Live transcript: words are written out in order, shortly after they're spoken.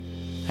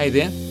Hey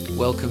there,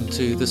 welcome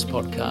to this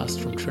podcast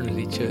from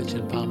Trinity Church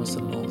in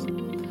Palmerston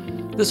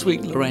North. This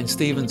week, Lorraine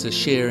Stevens is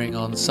sharing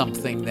on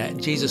something that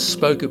Jesus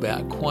spoke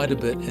about quite a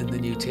bit in the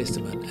New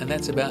Testament, and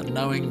that's about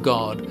knowing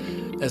God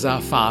as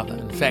our Father.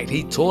 In fact,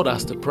 he taught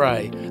us to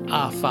pray,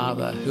 Our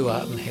Father who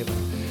art in heaven.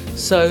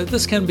 So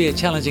this can be a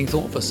challenging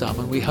thought for some,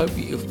 and we hope that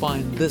you'll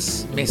find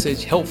this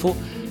message helpful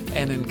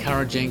and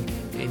encouraging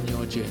in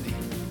your journey.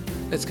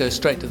 Let's go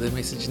straight to the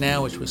message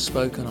now, which was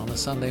spoken on a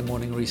Sunday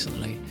morning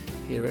recently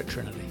here at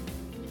Trinity.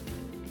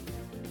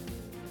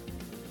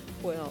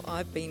 Well,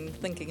 I've been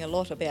thinking a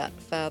lot about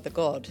Father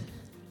God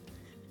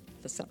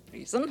for some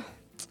reason.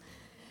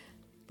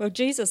 Well,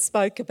 Jesus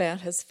spoke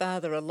about his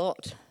Father a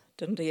lot,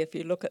 didn't he? If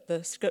you look at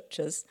the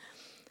scriptures,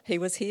 he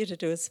was here to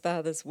do his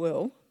Father's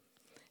will,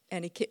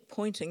 and he kept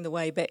pointing the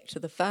way back to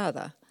the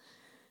Father.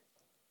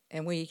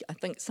 And I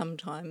think,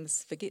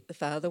 sometimes forget the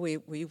Father.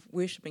 We're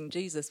worshipping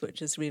Jesus,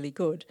 which is really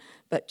good,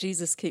 but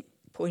Jesus kept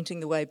pointing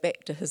the way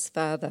back to his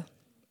Father.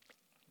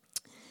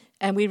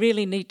 And we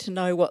really need to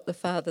know what the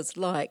Father's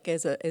like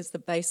as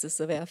the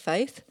basis of our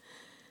faith.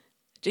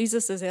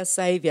 Jesus is our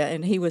Saviour,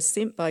 and he was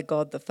sent by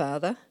God the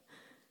Father.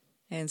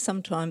 And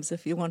sometimes,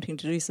 if you're wanting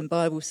to do some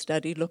Bible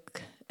study,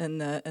 look in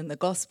the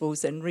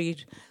Gospels and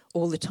read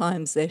all the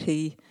times that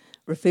he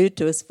referred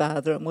to his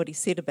Father and what he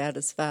said about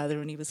his Father,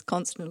 and he was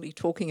constantly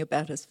talking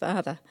about his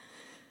Father.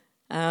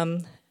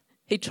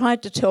 He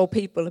tried to tell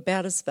people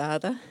about his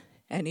Father,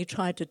 and he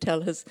tried to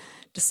tell his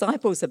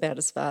disciples about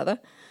his Father,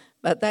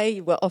 but they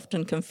were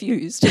often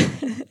confused,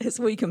 as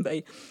we can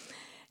be.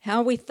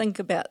 How we think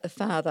about the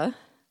Father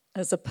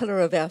is a pillar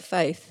of our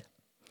faith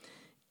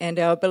and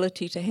our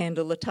ability to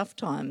handle the tough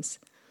times.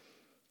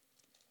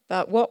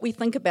 But what we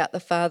think about the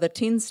Father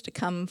tends to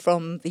come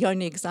from the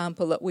only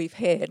example that we've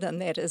had,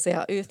 and that is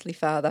our earthly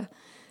father,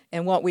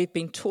 and what we've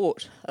been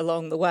taught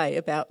along the way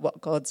about what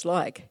God's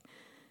like.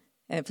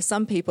 And for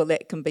some people,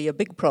 that can be a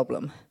big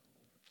problem.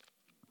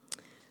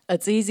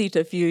 It's easy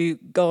to view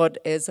God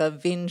as a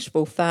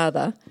vengeful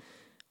father,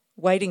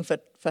 waiting for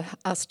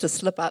us to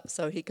slip up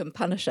so he can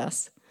punish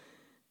us.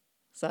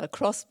 So a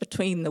cross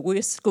between the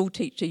worst school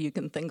teacher you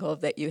can think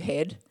of that you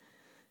had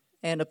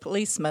and a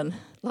policeman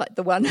like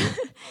the one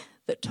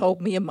that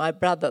told me and my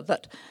brother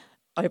that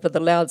over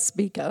the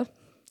loudspeaker,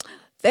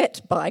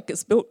 that bike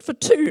is built for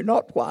two,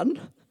 not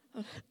one.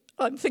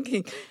 I'm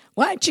thinking,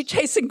 why aren't you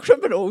chasing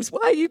criminals?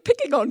 Why are you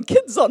picking on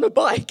kids on a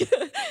bike?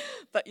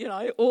 But,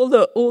 all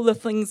the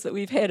things that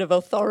we've had of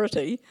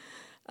authority,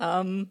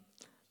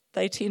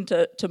 they tend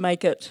to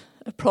make it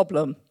a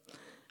problem.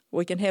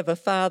 We can have a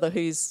father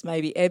who's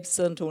maybe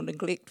absent or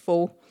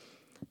neglectful,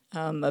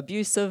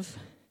 abusive,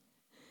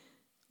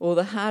 or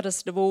the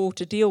hardest of all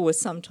to deal with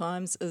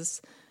sometimes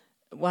is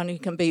one who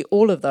can be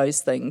all of those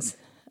things,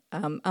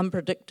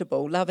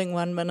 unpredictable, loving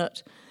one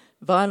minute,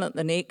 violent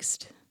the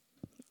next,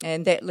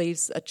 and that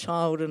leaves a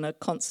child in a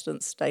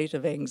constant state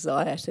of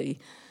anxiety.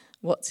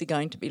 What's he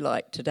going to be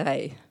like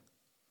today?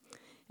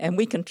 And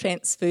we can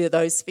transfer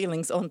those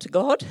feelings onto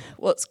God.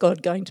 What's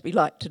God going to be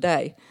like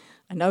today?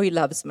 I know he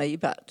loves me,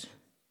 but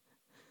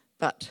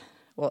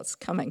what's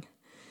coming?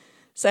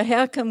 So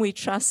how can we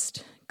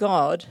trust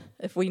God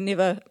if we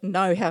never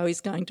know how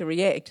he's going to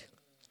react?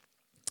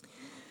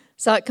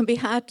 So it can be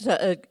hard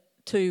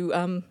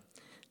to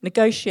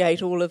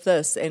negotiate all of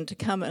this and to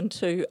come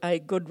into a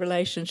good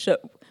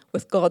relationship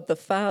with God the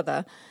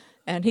Father.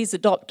 And he's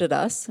adopted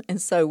us,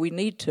 and so we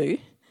need to.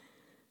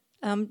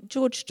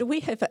 George, do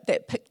we have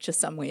that picture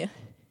somewhere?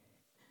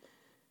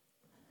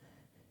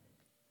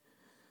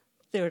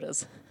 There it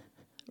is.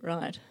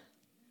 Right.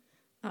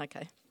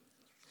 Okay.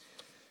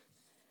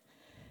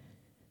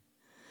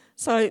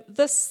 So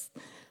this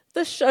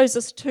shows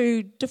us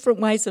two different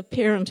ways of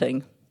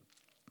parenting.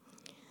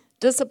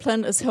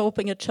 Discipline is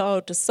helping a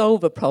child to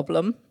solve a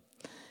problem,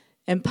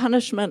 and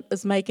punishment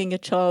is making a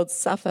child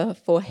suffer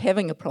for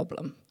having a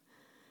problem.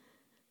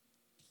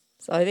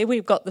 So there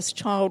we've got this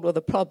child with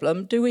a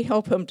problem. Do we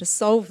help him to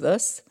solve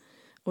this,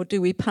 or do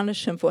we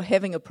punish him for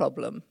having a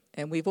problem?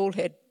 And we've all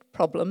had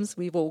problems.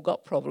 We've all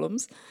got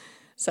problems.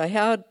 So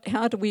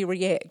how do we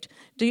react?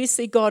 Do you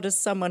see God as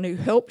someone who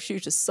helps you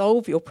to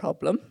solve your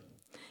problem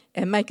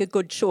and make a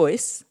good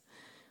choice,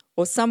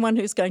 or someone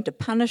who's going to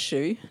punish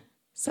you,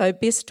 so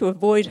best to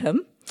avoid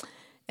him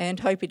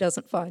and hope he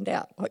doesn't find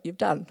out what you've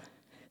done?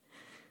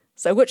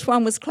 So which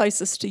one was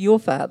closest to your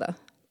father?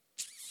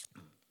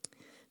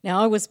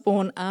 Now, I was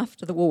born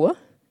after the war,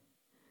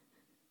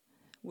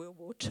 World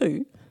War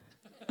II.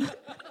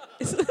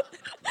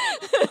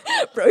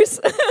 Bruce?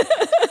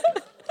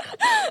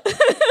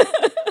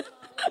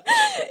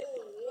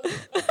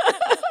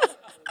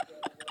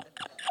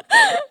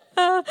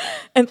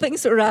 And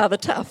things were rather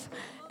tough.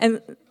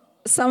 And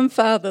some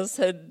fathers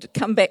had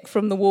come back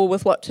from the war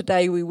with what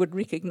today we would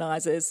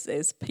recognise as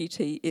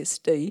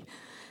PTSD.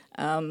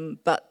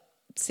 But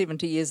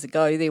 70 years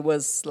ago, there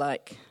was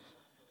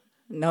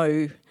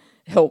no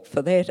help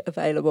for that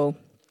available.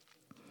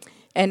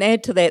 And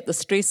add to that the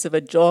stress of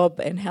a job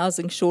and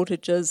housing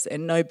shortages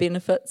and no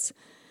benefits.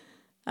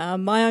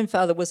 My own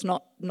father was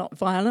not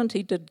violent.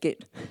 He did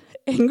get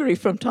angry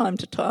from time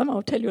to time.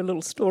 I'll tell you a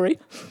little story.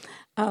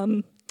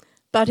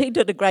 But he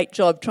did a great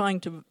job trying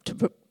to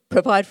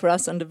provide for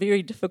us under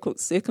very difficult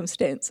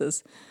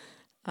circumstances.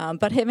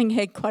 But having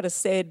had quite a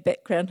sad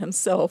background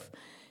himself,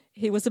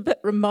 he was a bit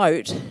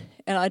remote,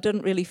 and I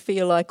didn't really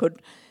feel I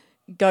could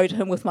go to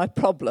him with my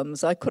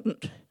problems. I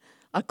couldn't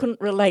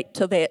relate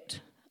to that.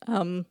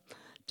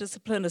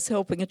 Discipline is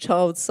helping a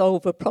child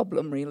solve a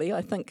problem, really.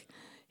 I think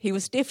he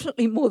was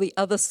definitely more the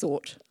other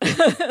sort.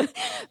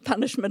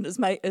 Punishment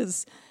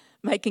is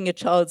making a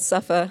child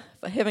suffer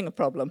for having a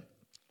problem.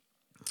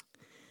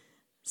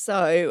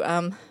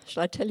 So,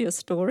 shall I tell you a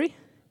story?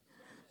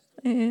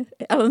 Yeah.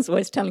 Alan's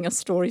always telling us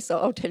stories, so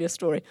I'll tell you a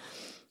story.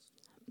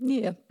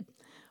 Yeah.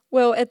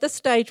 Well, at this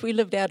stage, we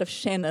lived out of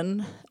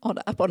Shannon,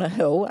 up on a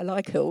hill. I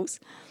like hills.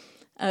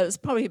 It was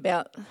probably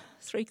about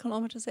 3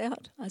 kilometres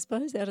out, I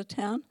suppose, out of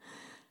town.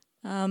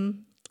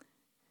 And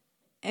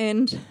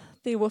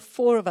there were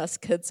 4 of us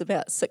kids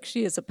about 6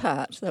 years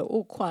apart. They were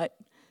all quite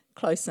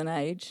close in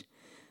age.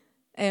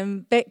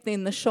 And back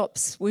then, the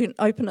shops weren't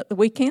open at the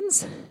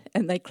weekends,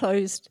 and they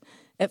closed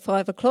at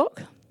 5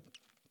 o'clock,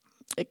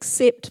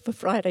 except for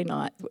Friday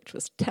night, which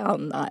was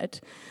town night,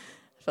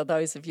 for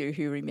those of you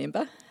who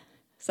remember.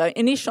 So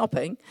any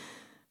shopping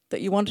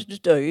that you wanted to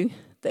do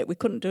that we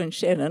couldn't do in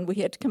Shannon, we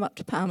had to come up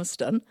to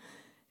Palmerston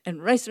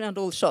and race around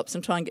all the shops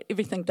and try and get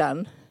everything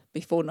done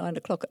before 9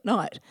 o'clock at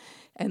night.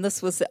 And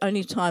this was the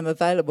only time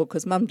available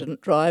because Mum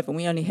didn't drive and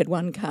we only had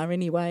one car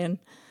anyway, and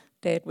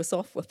Dad was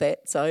off with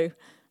that. So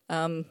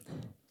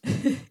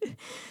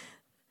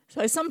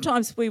so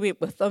sometimes we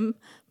went with them,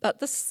 but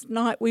this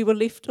night we were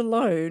left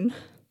alone.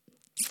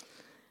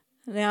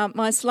 Now,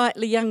 my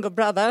slightly younger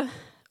brother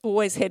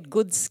always had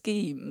good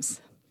schemes,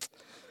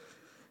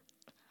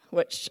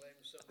 which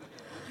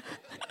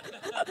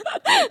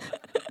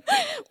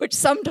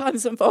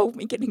sometimes involved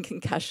me getting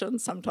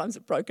concussions, sometimes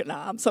a broken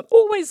arm. So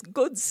always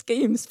good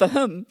schemes for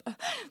him,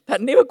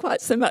 but never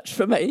quite so much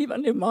for me, but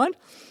never mind.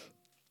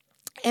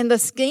 And the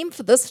scheme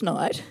for this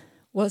night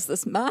was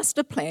this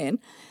master plan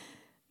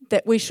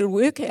that we should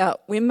work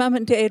out when Mum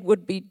and Dad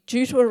would be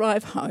due to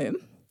arrive home,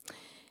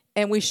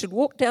 and we should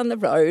walk down the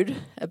road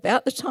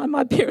about the time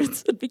my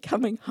parents would be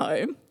coming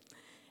home,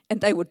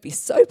 and they would be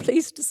so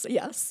pleased to see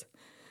us,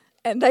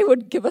 and they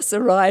would give us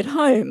a ride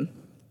home.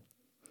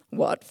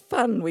 What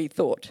fun, we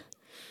thought.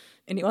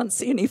 Anyone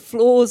see any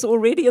flaws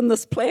already in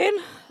this plan?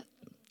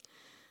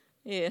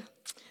 Yeah.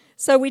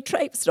 So we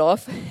traipsed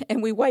off,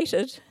 and we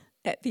waited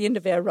at the end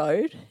of our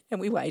road, and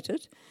we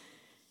waited.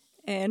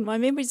 And my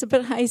memory's a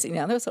bit hazy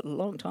now. That was a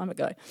long time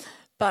ago.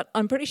 But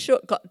I'm pretty sure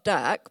it got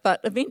dark, but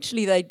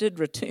eventually they did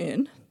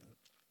return.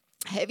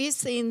 Do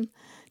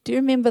you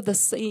remember the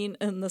scene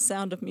in The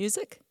Sound of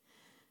Music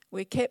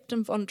where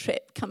Captain Von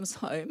Trapp comes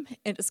home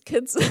and his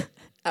kids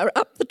are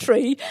up the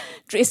tree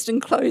dressed in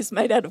clothes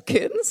made out of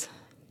curtains?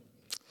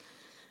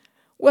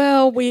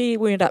 Well, we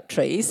weren't up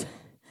trees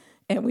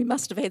and we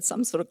must have had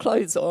some sort of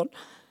clothes on,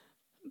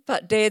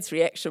 but Dad's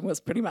reaction was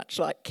pretty much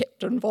like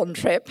Captain Von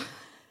Trapp.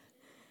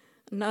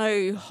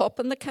 No, hop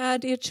in the car,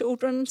 dear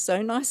children.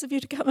 So nice of you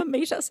to come and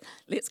meet us.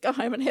 Let's go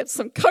home and have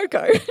some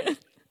cocoa.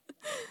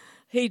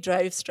 He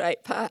drove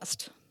straight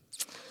past.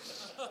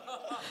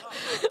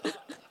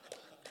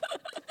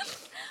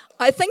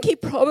 I think he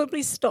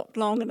probably stopped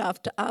long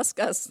enough to ask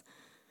us,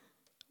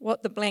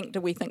 what the blank do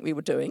we think we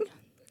were doing?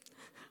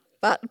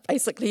 But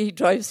basically he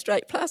drove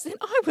straight past, and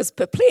I was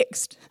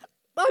perplexed.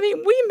 I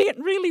mean, we meant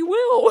really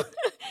well.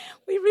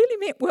 We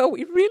really meant well.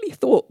 We really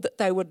thought that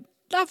they would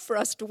love for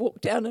us to walk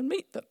down and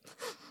meet them.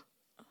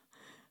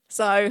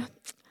 So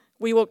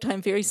we walked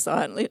home very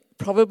silently,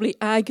 probably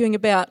arguing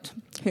about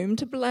whom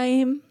to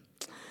blame.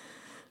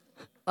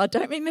 I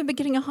don't remember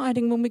getting a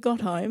hiding when we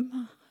got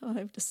home.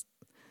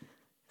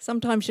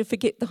 Sometimes you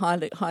forget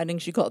the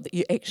hidings you got that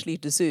you actually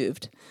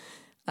deserved.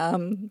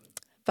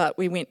 But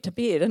we went to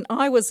bed, and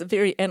I was a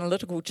very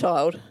analytical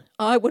child.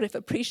 I would have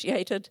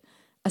appreciated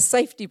a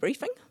safety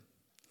briefing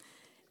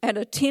and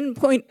a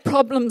 10-point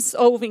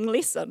problem-solving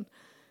lesson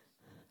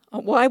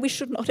on why we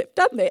should not have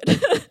done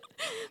that.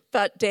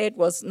 But Dad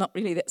was not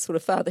really that sort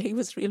of father. He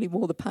was really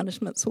more the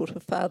punishment sort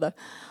of father.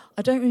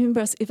 I don't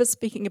remember us ever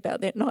speaking about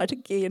that night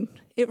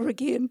ever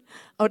again.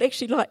 I would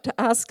actually like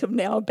to ask him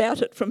now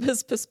about it from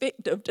his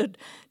perspective. Did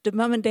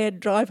Mum and Dad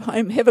drive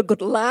home, have a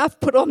good laugh,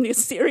 put on their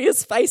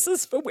serious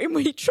faces for when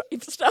we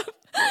traipsed up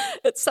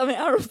at some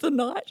hour of the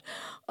night?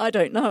 I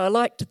don't know. I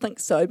like to think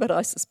so, but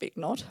I suspect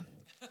not.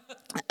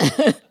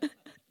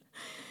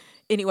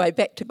 Anyway,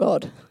 back to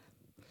God.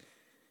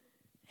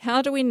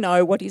 How do we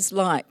know what he's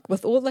like?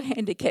 With all the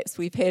handicaps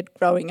we've had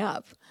growing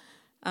up,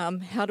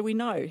 how do we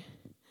know?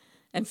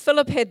 And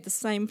Philip had the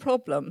same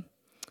problem.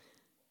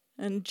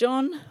 In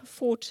John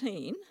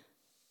 14,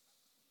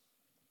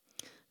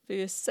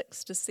 verse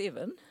 6 to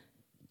 7,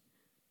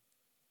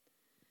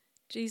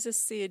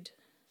 Jesus said,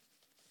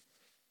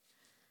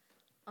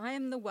 I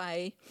am the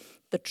way,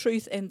 the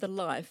truth, and the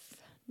life.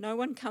 No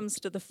one comes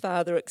to the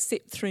Father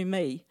except through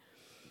me.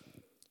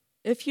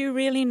 If you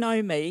really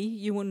know me,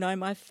 you will know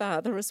my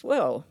Father as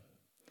well.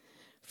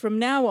 From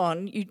now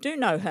on, you do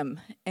know him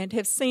and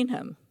have seen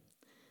him.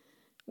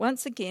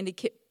 Once again, he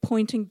kept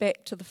pointing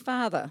back to the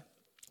Father.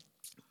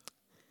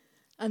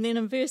 And then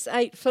in verse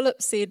 8,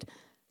 Philip said,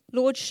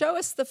 "Lord, show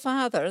us the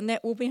Father, and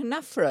that will be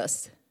enough for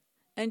us."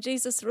 And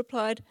Jesus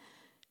replied,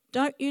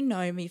 "Don't you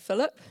know me,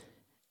 Philip?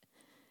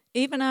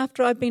 Even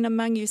after I've been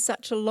among you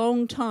such a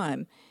long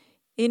time,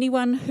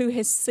 anyone who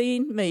has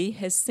seen me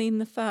has seen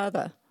the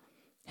Father.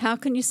 How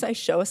can you say,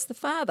 'Show us the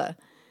Father'?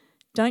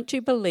 Don't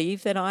you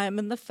believe that I am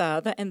in the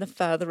Father and the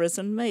Father is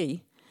in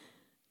me?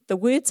 The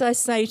words I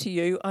say to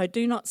you, I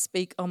do not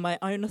speak on my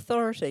own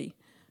authority.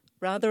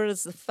 Rather, it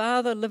is the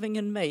Father living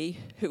in me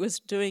who is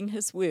doing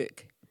his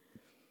work."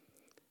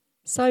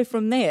 So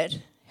from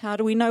that, how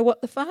do we know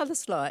what the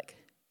Father's like?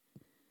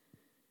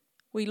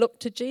 We look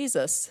to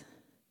Jesus.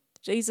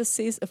 Jesus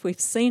says if we've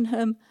seen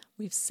him,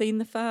 we've seen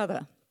the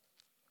Father.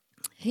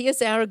 He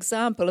is our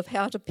example of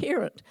how to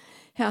parent,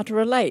 how to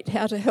relate,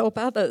 how to help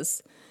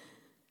others,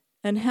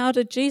 and how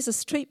did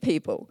Jesus treat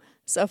people.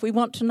 So if we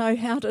want to know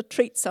how to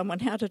treat someone,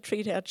 how to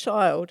treat our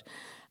child,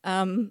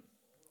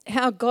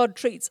 how God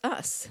treats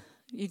us.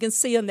 You can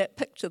see in that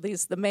picture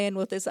there's the man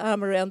with his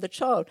arm around the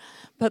child,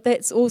 but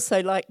that's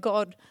also like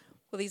God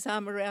with his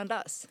arm around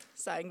us,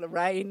 saying,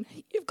 "Lorraine,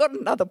 you've got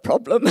another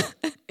problem.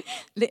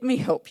 Let me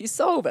help you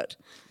solve it."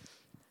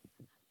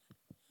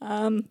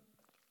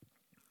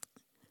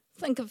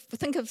 Think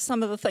of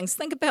some of the things.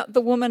 Think about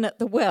the woman at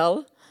the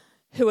well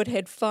who had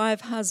had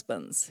 5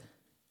 husbands.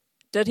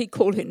 Did he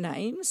call her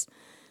names,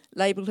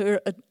 label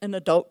her an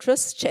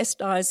adulteress,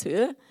 chastise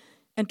her,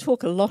 and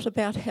talk a lot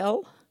about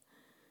hell?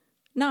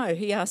 No,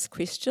 he asked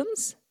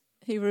questions.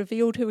 He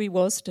revealed who he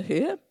was to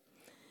her.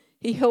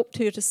 He helped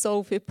her to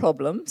solve her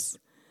problems.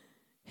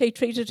 He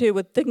treated her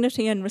with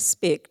dignity and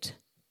respect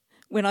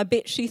when I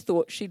bet she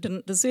thought she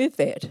didn't deserve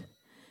that.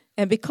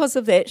 And because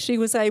of that, she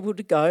was able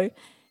to go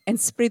and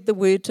spread the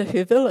word to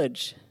her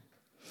village.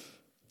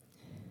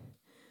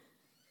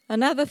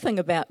 Another thing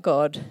about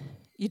God,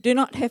 you do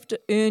not have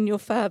to earn your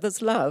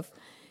Father's love.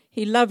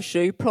 He loves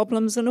you,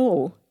 problems and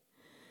all.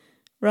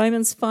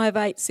 Romans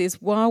 5:8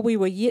 says, "While we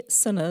were yet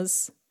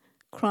sinners,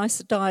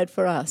 Christ died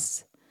for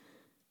us."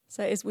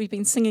 So as we've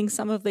been singing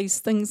some of these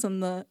things in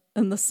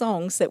the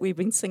songs that we've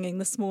been singing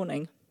this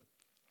morning.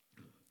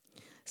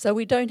 So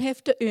we don't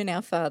have to earn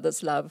our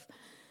Father's love.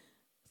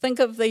 Think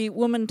of the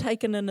woman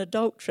taken in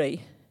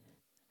adultery.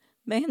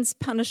 Man's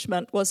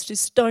punishment was to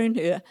stone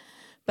her,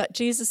 but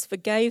Jesus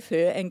forgave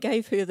her and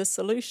gave her the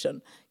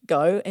solution: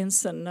 go and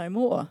sin no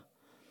more.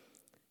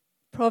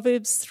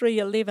 Proverbs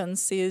 3:11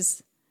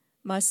 says,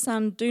 "My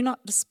son, do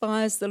not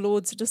despise the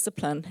Lord's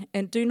discipline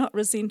and do not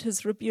resent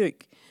his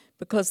rebuke,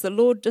 because the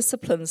Lord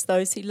disciplines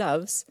those he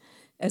loves,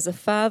 as a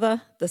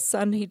father the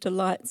son he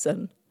delights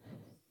in."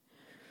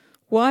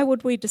 Why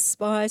would we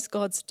despise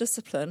God's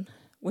discipline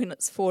when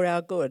it's for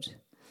our good?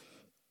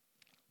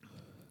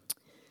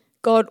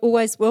 God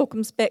always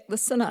welcomes back the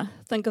sinner.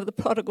 Think of the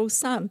prodigal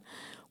son.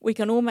 We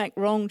can all make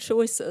wrong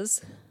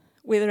choices,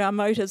 whether our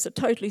motives are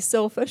totally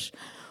selfish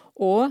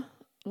or,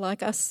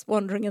 like us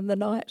wandering in the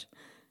night,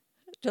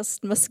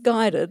 just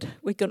misguided.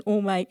 We can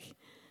all make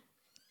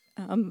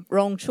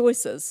wrong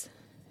choices.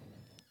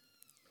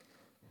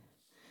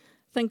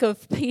 Think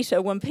of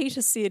Peter. When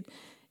Peter said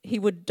he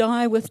would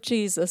die with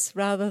Jesus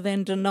rather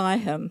than deny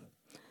him,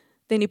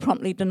 then he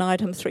promptly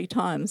denied him 3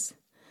 times.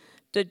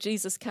 Did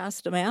Jesus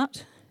cast him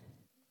out?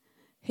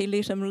 He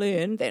let him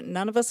learn that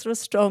none of us are as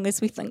strong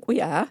as we think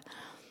we are.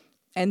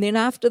 And then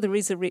after the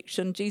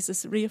resurrection,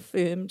 Jesus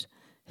reaffirmed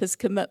his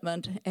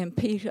commitment, and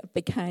Peter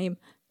became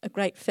a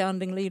great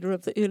founding leader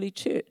of the early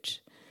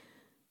church.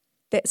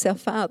 That's our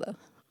Father.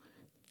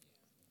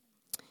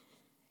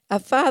 Our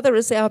Father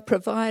is our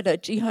provider,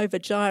 Jehovah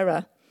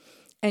Jireh,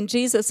 and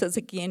Jesus is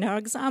again our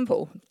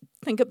example.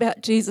 Think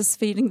about Jesus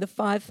feeding the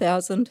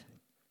 5,000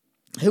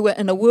 who were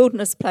in a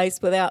wilderness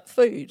place without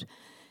food,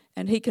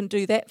 and he can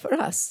do that for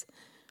us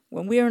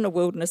when we're in a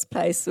wilderness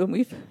place, when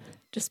we've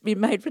just been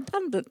made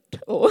redundant,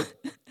 or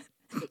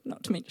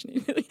not to mention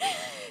anything.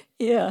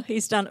 Yeah,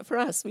 he's done it for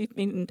us. We've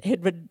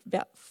had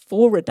about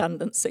 4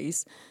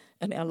 redundancies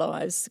in our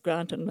lives,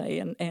 Grant and me,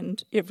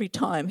 and every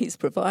time he's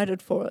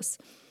provided for us.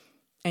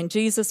 And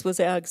Jesus was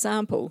our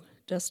example,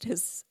 just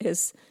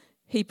as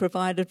he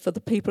provided for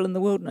the people in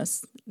the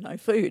wilderness. No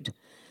food.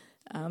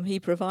 He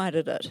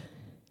provided it.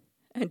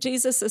 And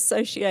Jesus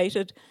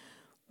associated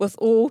with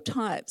all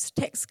types: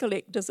 tax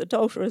collectors,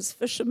 adulterers,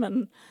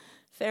 fishermen,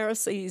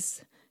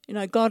 Pharisees. You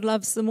know, God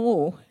loves them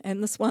all.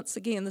 And this, once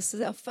again, this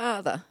is our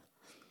Father.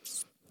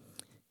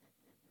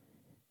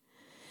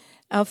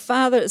 Our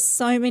Father is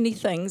so many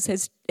things,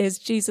 as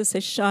Jesus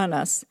has shown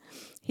us.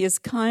 He is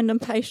kind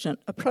and patient,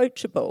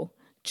 approachable.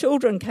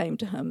 Children came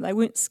to him. They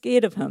weren't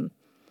scared of him.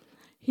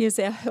 He is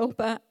our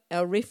helper,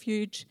 our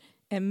refuge,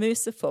 and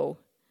merciful.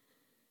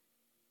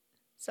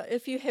 So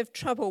if you have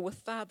trouble with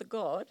Father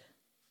God,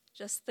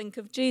 just think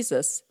of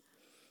Jesus.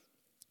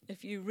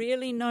 If you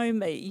really know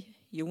me,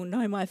 you will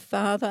know my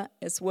Father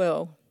as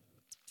well.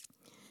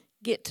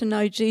 Get to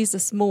know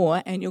Jesus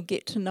more and you'll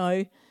get to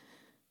know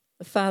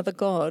the Father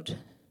God.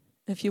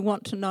 If you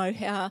want to know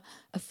how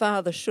a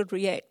father should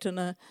react in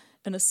a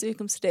in a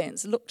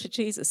circumstance, look to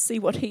Jesus, see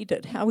what he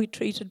did, how he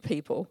treated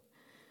people.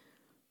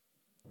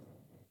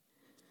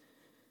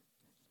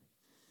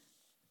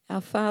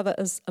 Our Father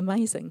is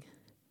amazing.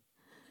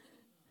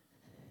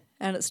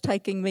 And it's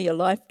taking me a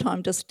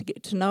lifetime just to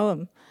get to know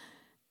him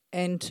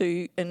and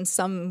to, in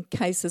some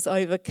cases,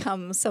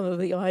 overcome some of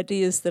the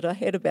ideas that I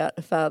had about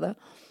a Father.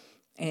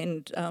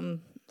 And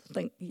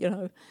think,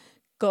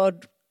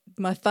 God,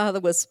 my Father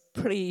was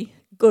pretty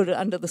good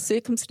under the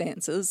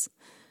circumstances,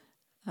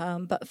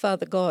 but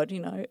Father God,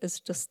 is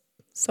just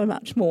so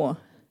much more,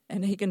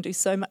 and he can do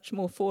so much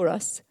more for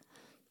us.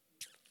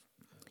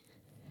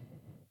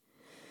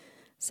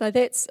 So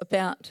that's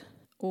about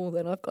all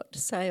that I've got to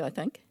say, I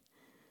think.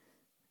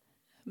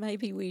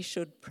 Maybe we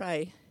should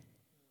pray.